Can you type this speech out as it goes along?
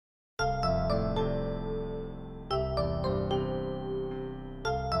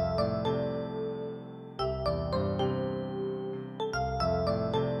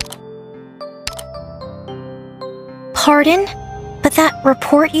Pardon? But that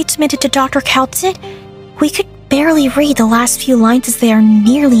report you submitted to Dr. Kaltzit? We could barely read the last few lines as they are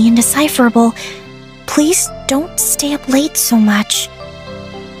nearly indecipherable. Please don't stay up late so much.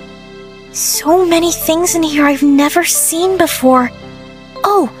 So many things in here I've never seen before.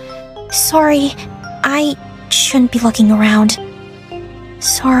 Oh, sorry. I shouldn't be looking around.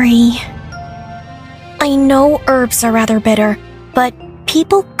 Sorry. I know herbs are rather bitter, but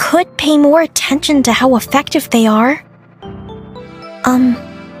people could pay more attention to how effective they are.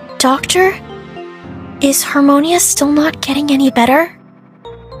 Doctor? Is Harmonia still not getting any better?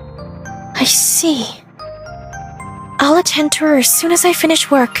 I see. I'll attend to her as soon as I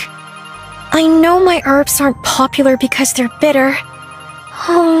finish work. I know my herbs aren't popular because they're bitter.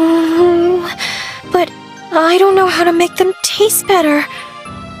 But I don't know how to make them taste better.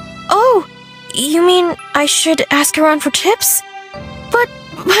 Oh, you mean I should ask around for tips? But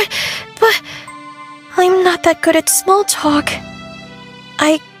I'm not that good at small talk.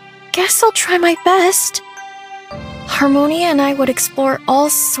 I guess I'll try my best. Harmonia and I would explore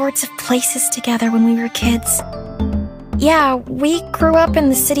all sorts of places together when we were kids. Yeah, we grew up in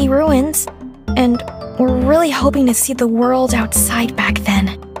the city ruins, and we're really hoping to see the world outside back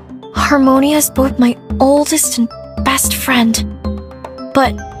then. Harmonia's both my oldest and best friend,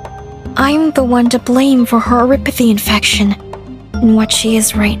 but I'm the one to blame for her oropathy infection and what she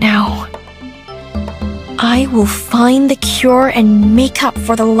is right now. I will find the cure and make up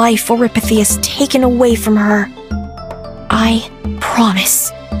for the life oropathy has taken away from her. I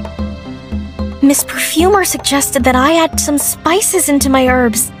promise. Miss Perfumer suggested that I add some spices into my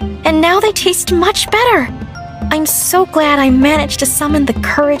herbs, and now they taste much better. I'm so glad I managed to summon the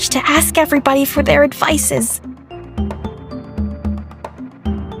courage to ask everybody for their advices.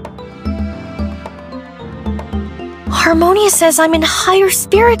 Harmonia says I'm in higher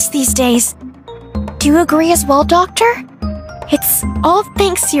spirits these days. Do you agree as well, Doctor? It's all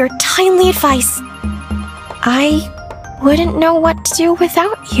thanks to your timely advice. I wouldn't know what to do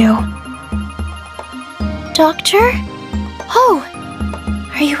without you. Doctor? Oh,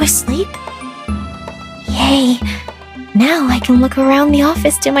 are you asleep? Yay, now I can look around the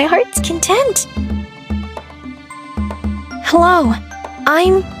office to my heart's content. Hello,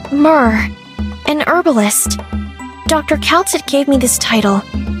 I'm Myrrh, an herbalist. Dr. Kaltzit gave me this title.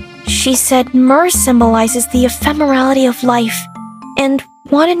 She said Myrrh symbolizes the ephemerality of life, and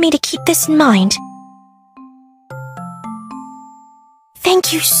wanted me to keep this in mind.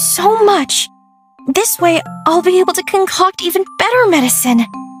 Thank you so much! This way, I'll be able to concoct even better medicine.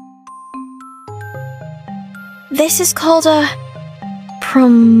 This is called a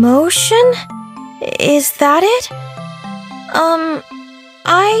promotion? Is that it?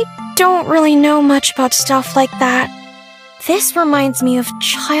 I don't really know much about stuff like that. This reminds me of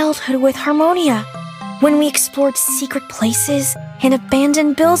childhood with Harmonia, when we explored secret places and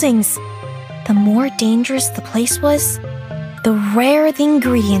abandoned buildings. The more dangerous the place was, the rarer the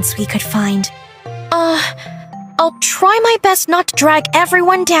ingredients we could find. I'll try my best not to drag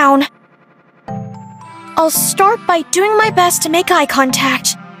everyone down. I'll start by doing my best to make eye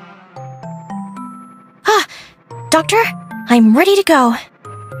contact. Doctor, I'm ready to go.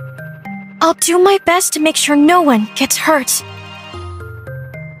 I'll do my best to make sure no one gets hurt.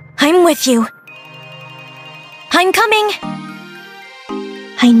 I'm with you. I'm coming.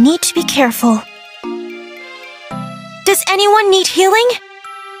 I need to be careful. Does anyone need healing?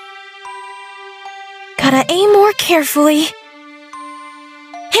 Gotta aim more carefully.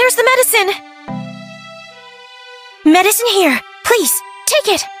 Here's the medicine! Medicine here. Please, take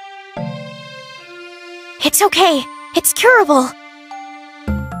it! It's okay. It's curable.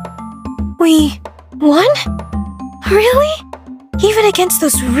 We won? Really? Even against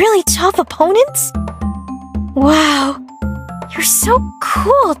those really tough opponents? Wow. You're so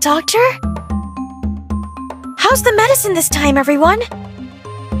cool, Doctor. How's the medicine this time, everyone?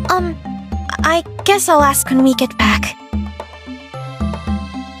 I guess I'll ask when we get back.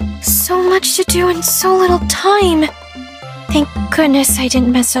 So much to do in so little time. Thank goodness I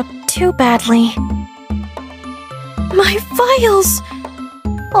didn't mess up too badly. My vials!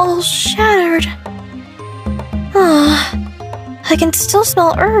 All shattered. I can still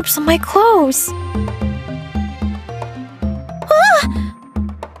smell herbs on my clothes.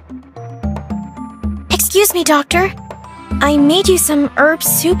 Excuse me, Doctor. I made you some herb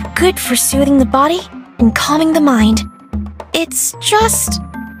soup good for soothing the body and calming the mind. It's just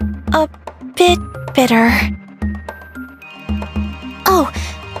a bit bitter. Oh,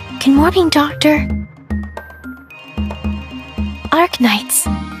 good morning, Doctor. Arknights.